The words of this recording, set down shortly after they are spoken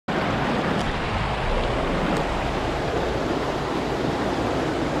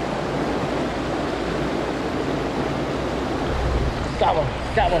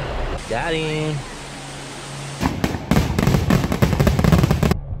Got one. Got him.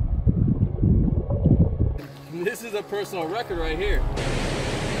 This is a personal record right here.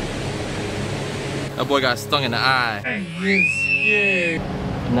 That boy got stung in the eye. Yeah.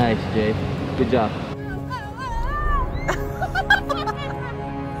 Nice, Jay. Good job.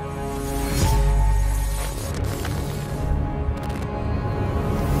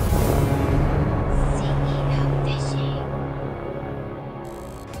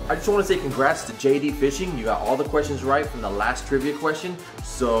 I just want to say congrats to JD Fishing. You got all the questions right from the last trivia question.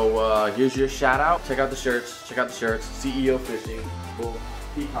 So here's your shout out. Check out the shirts. Check out the shirts. CEO Fishing. Boom.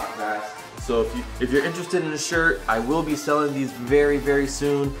 Peacock bass. So if you're interested in a shirt, I will be selling these very, very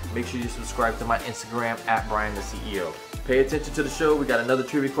soon. Make sure you subscribe to my Instagram at Brian the CEO. Pay attention to the show. We got another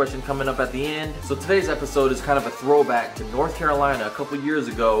trivia question coming up at the end. So today's episode is kind of a throwback to North Carolina a couple years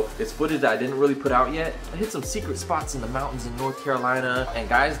ago. It's footage that I didn't really put out yet. I hit some secret spots in the mountains in North Carolina. And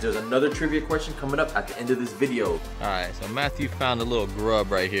guys, there's another trivia question coming up at the end of this video. All right, so Matthew found a little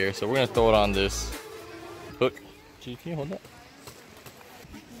grub right here. So we're gonna throw it on this hook. Can you hold that?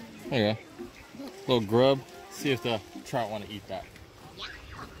 There you go. Little grub. See if the trout want to eat that.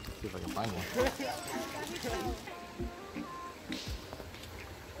 See if I can find one.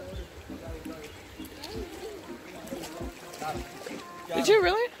 Did you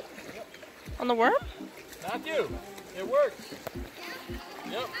really? On the worm? Matthew, it worked.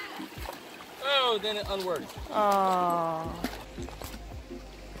 Yep. Oh, then it unworked. Oh.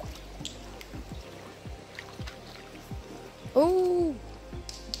 Oh.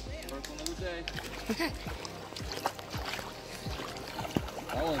 First one of the day.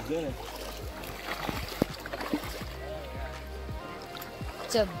 That one's dinner.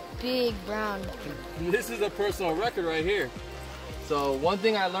 It's a big brown. This is a personal record right here. So one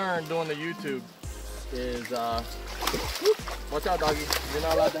thing I learned doing the YouTube is, watch out, doggy. You're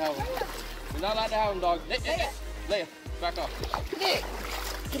not allowed to have them. You're not allowed to have them, dog. Leia, back off.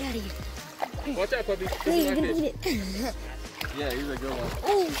 Get out of here. Watch out, puppy. This is my fish. Yeah, he's a good one.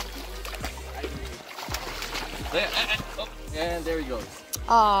 Oh. Leia, oh, and there he goes.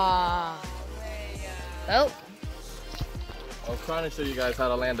 Ah. Oh. I was trying to show you guys how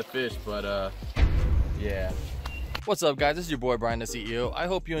to land a fish, but yeah. What's up, guys? This is your boy Brian the CEO. I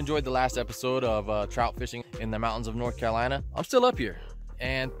hope you enjoyed the last episode of trout fishing in the mountains of North Carolina. I'm still up here,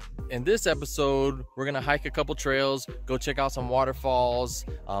 and in this episode we're gonna hike a couple trails, go check out some waterfalls,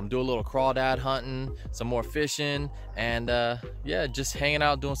 do a little crawdad hunting, some more fishing, and yeah, just hanging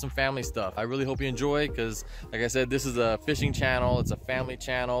out doing some family stuff. I really hope you enjoy, because like I said, this is a fishing channel, it's a family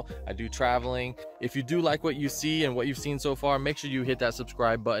channel. I do traveling. If you do like what you see and what you've seen so far, make sure you hit that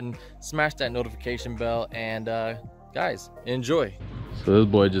subscribe button, smash that notification bell, and guys, enjoy. So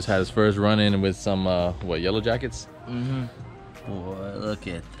this boy just had his first run in with some what, yellow jackets? Mm-hmm. Boy, look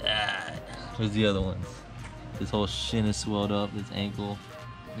at that. Where's the other ones? This whole shin is swelled up, this ankle.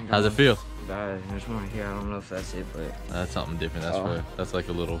 How's it feel? There's one here, I don't know if that's it, but That's something different. That's like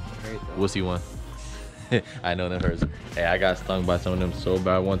a little wussy one. I know that hurts. Hey, I got stung by some of them so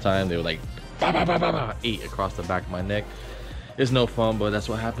bad one time. They were like, bah, bah, bah, bah, bah, ate across the back of my neck. It's no fun, but that's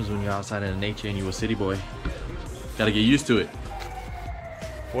what happens when you're outside in nature and you're a city boy. Gotta get used to it.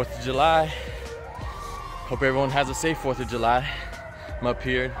 4th of July. Hope everyone has a safe 4th of July. I'm up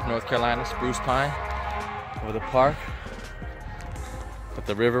here, North Carolina, Spruce Pine, over the park. Got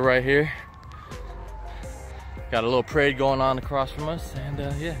the river right here. Got a little parade going on across from us, and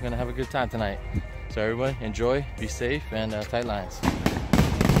yeah, gonna have a good time tonight. So everybody, enjoy, be safe, and tight lines.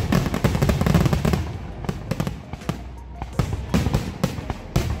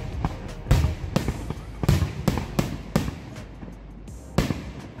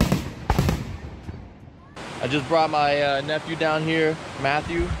 I just brought my nephew down here,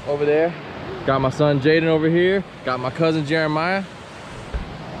 Matthew, over there. Got my son Jaden over here. Got my cousin Jeremiah.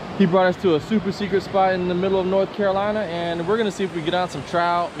 He brought us to a super secret spot in the middle of North Carolina, and we're gonna see if we get on some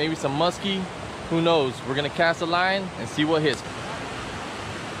trout, maybe some muskie. Who knows? We're gonna cast a line and see what hits.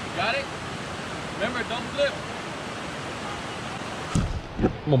 Got it? Remember, don't flip.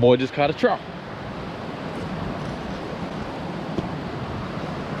 My boy just caught a trout.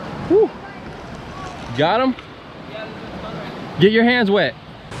 Whew. Got him? Get your hands wet.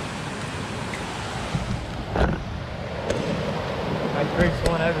 my first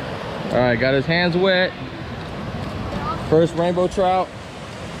one ever. All right, got his hands wet. First rainbow trout.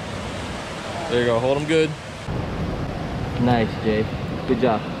 There you go, hold him good. Nice, Jay. Good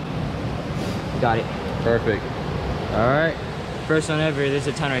job. Got it. Perfect. All right. First one ever. There's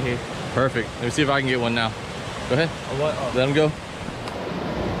a ton right here. Perfect. Let me see if I can get one now. Go ahead. Oh, what? Oh. Let him go.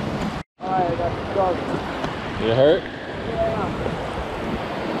 All right, I got the dog. Did it hurt? Yeah.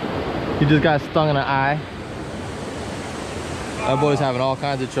 He just got stung in the eye. That boy's having all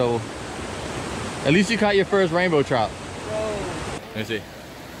kinds of trouble. At least you caught your first rainbow trout. Let me see.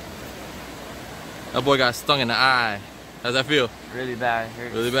 That boy got stung in the eye. How's that feel? Really bad.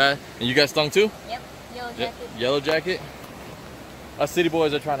 Really bad? And you got stung too? Yep. Yellow jacket. Yellow jacket? Us city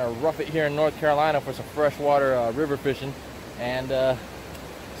boys are trying to rough it here in North Carolina for some freshwater river fishing. And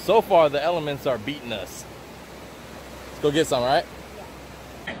so far the elements are beating us. Let's go get some, right?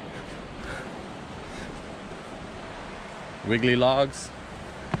 Yeah. Wiggly logs.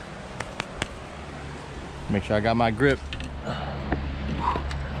 Make sure I got my grip.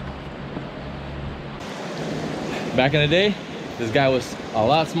 Back in the day, this guy was a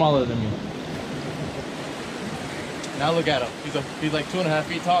lot smaller than me. Now look at him. He's like 2.5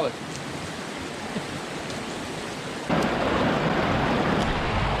 feet taller.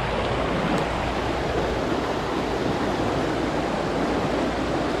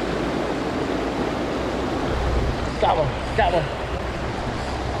 Got one. Got one.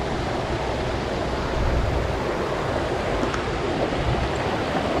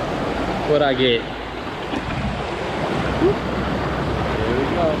 What'd I get? Here we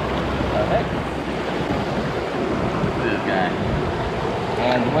go. What the heck? This guy.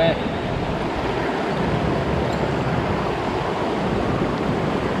 Hands wet.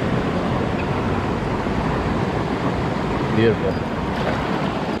 Beautiful.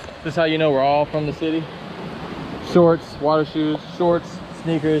 This is how you know we're all from the city. Shorts, water shoes, shorts,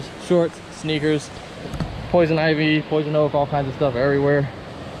 sneakers, poison ivy, poison oak, all kinds of stuff everywhere.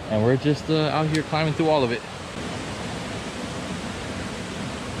 And we're just out here climbing through all of it.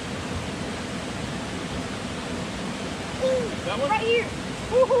 That one? Right here.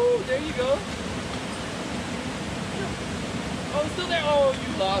 Woohoo! There you go. Oh, it's still there. Oh,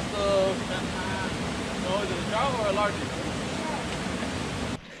 you lost no, is it a trout or a largie?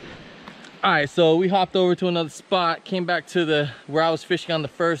 Alright, so we hopped over to another spot, came back to where I was fishing on the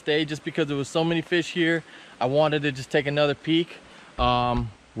first day just because there was so many fish here. I wanted to just take another peek.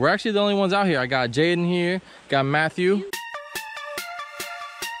 We're actually the only ones out here. I got Jaden here, got Matthew.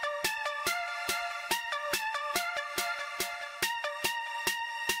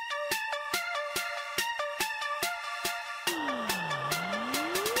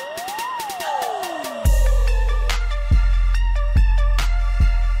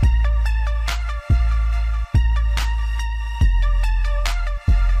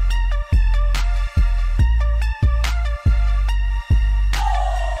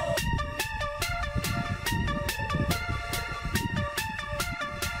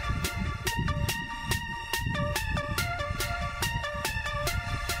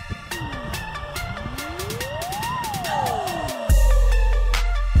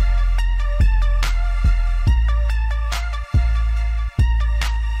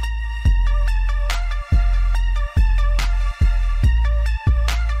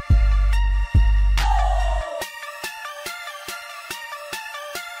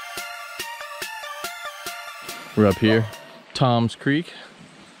 We're up here, Tom's Creek.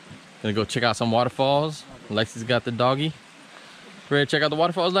 Gonna go check out some waterfalls. Lexi's got the doggy. Ready to check out the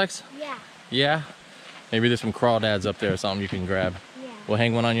waterfalls, Lex? Yeah. Yeah? Maybe there's some crawdads up there or something you can grab. Yeah. We'll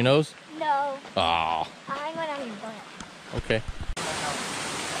hang one on your nose? No. Oh. I'll hang one on your butt. Okay.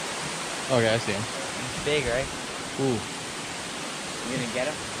 Okay, I see him. He's big, right? Ooh. You gonna get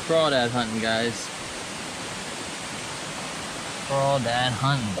him? Crawdad hunting, guys. Crawdad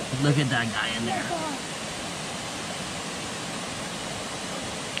hunting. Look at that guy in there.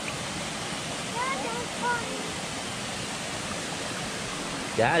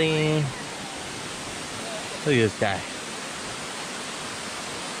 Got him. Look at this guy.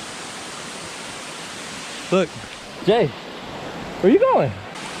 Look, Jay, where you going?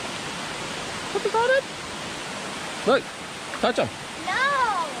 What the crawdad? Look, touch him. No.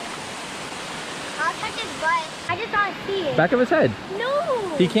 I'll touch his butt. I just want to see it. Back of his head.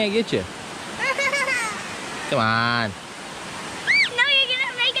 No. He can't get you. Come on. No, you're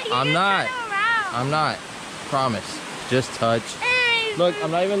gonna make it. I'm not. Turn around. I'm not. Promise. Just touch. Look,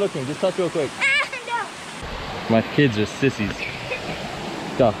 I'm not even looking. Just touch real quick. No. My kids are sissies.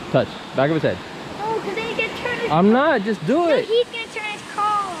 Go, touch. Back of his head. Oh, because then he's gonna turn his. I'm not. Just do No, it. he's gonna turn his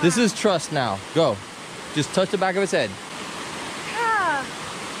collar. This is trust now. Go. Just touch the back of his head.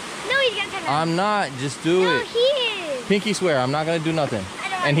 No, he's gonna turn. I'm not. Just do No, it. he is. Pinky swear. I'm not gonna do nothing. I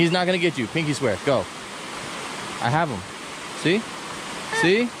don't And he's not gonna get you. Pinky swear. Go. I have him. See?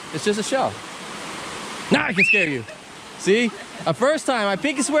 See? It's just a shell. Now I can scare you. See? A first time. I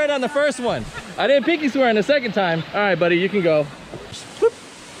pinky swear on the first one. I didn't pinky swear on the second time. All right, buddy. You can go. Whoop.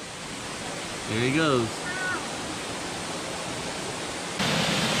 There he goes.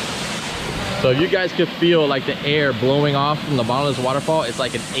 So you guys could feel like the air blowing off from the bottom of this waterfall. It's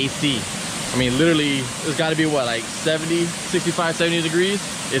like an AC. I mean, literally, it's got to be what, like 70, 65, 70 degrees?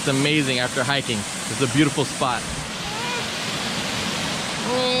 It's amazing after hiking. It's a beautiful spot.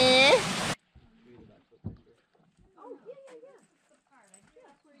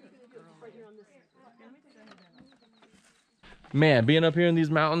 Man, being up here in these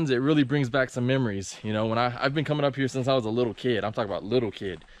mountains, it really brings back some memories. You know, when I've been coming up here since I was a little kid. I'm talking about little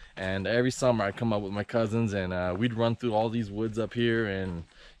kid. And every summer I'd come up with my cousins and we'd run through all these woods up here, and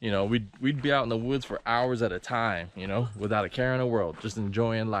you know, we'd be out in the woods for hours at a time, you know, without a care in the world, just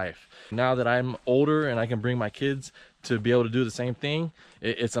enjoying life. Now that I'm older and I can bring my kids to be able to do the same thing,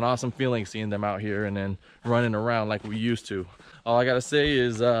 it's an awesome feeling seeing them out here and then running around like we used to. All I gotta say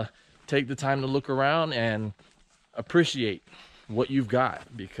is take the time to look around and appreciate what you've got,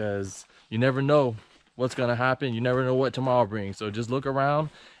 because you never know what's gonna happen. You never know what tomorrow brings. So just look around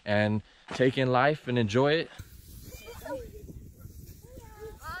and take in life and enjoy it.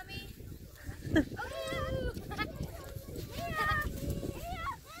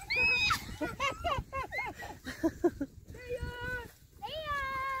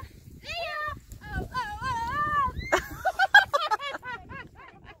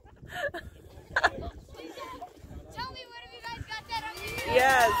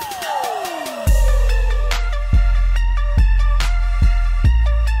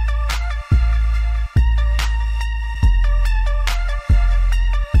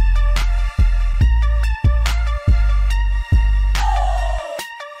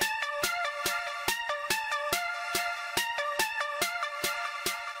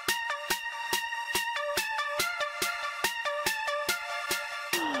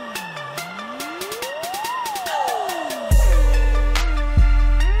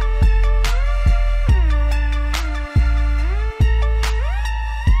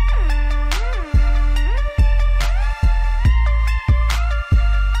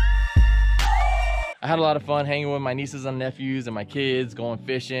 I had a lot of fun hanging with my nieces and nephews and my kids, going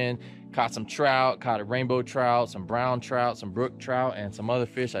fishing. Caught some trout, caught a rainbow trout, some brown trout, some brook trout, and some other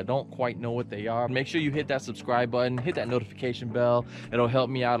fish. I don't quite know what they are. Make sure you hit that subscribe button, hit that notification bell. It'll help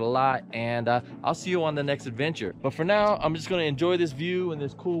me out a lot, and I'll see you on the next adventure. But for now, I'm just gonna enjoy this view and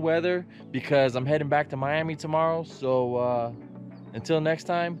this cool weather because I'm heading back to Miami tomorrow. So until next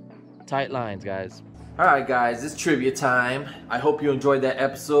time, tight lines, guys. All right, guys, it's trivia time. I hope you enjoyed that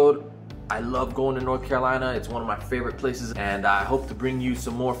episode. I love going to North Carolina. It's one of my favorite places, and I hope to bring you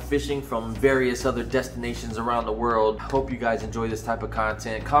some more fishing from various other destinations around the world. I hope you guys enjoy this type of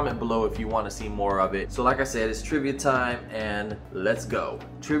content. Comment below if you want to see more of it. So like I said, it's trivia time, and let's go.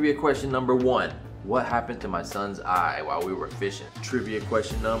 Trivia question number 1. What happened to my son's eye while we were fishing? Trivia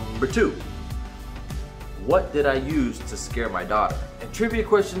question number 2. What did I use to scare my daughter? And trivia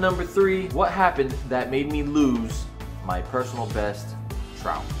question number 3. What happened that made me lose my personal best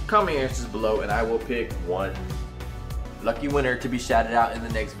trout? Comment your answers below and I will pick one lucky winner to be shouted out in the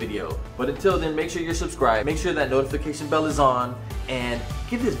next video. But until then, make sure you're subscribed, make sure that notification bell is on, and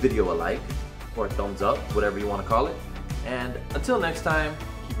give this video a like or a thumbs up, whatever you want to call it. And until next time,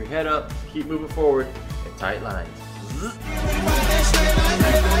 keep your head up, keep moving forward, and tight lines.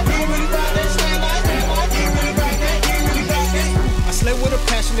 I slay with a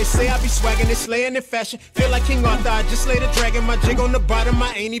passion, they say I be swagging, they slaying in fashion. Feel like King Arthur, I just slay the dragon. My jig on the bottom,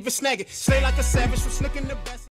 I ain't even snagging. Slay like a savage, from slicking the best.